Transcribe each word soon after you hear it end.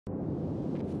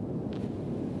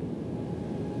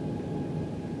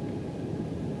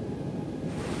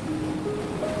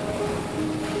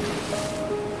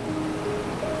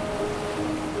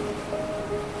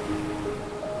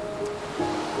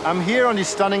I'm here on the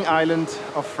stunning island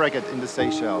of Fregate in the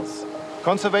Seychelles.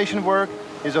 Conservation work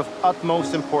is of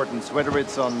utmost importance, whether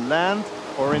it's on land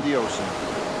or in the ocean.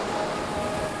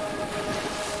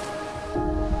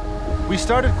 We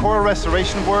started coral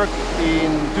restoration work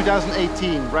in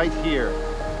 2018, right here,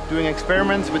 doing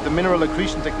experiments with the mineral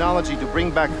accretion technology to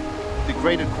bring back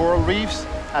degraded coral reefs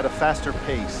at a faster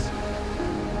pace.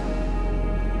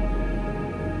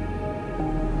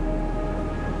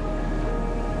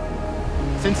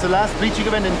 Since the last bleaching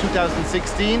event in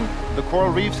 2016, the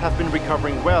coral reefs have been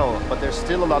recovering well, but there's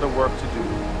still a lot of work to do.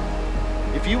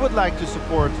 If you would like to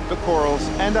support the corals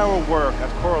and our work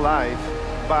at Coralive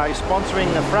by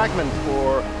sponsoring a fragment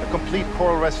or a complete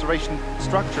coral restoration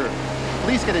structure,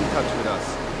 please get in touch with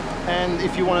us. And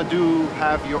if you want to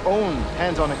have your own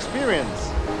hands-on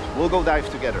experience, we'll go dive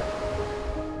together.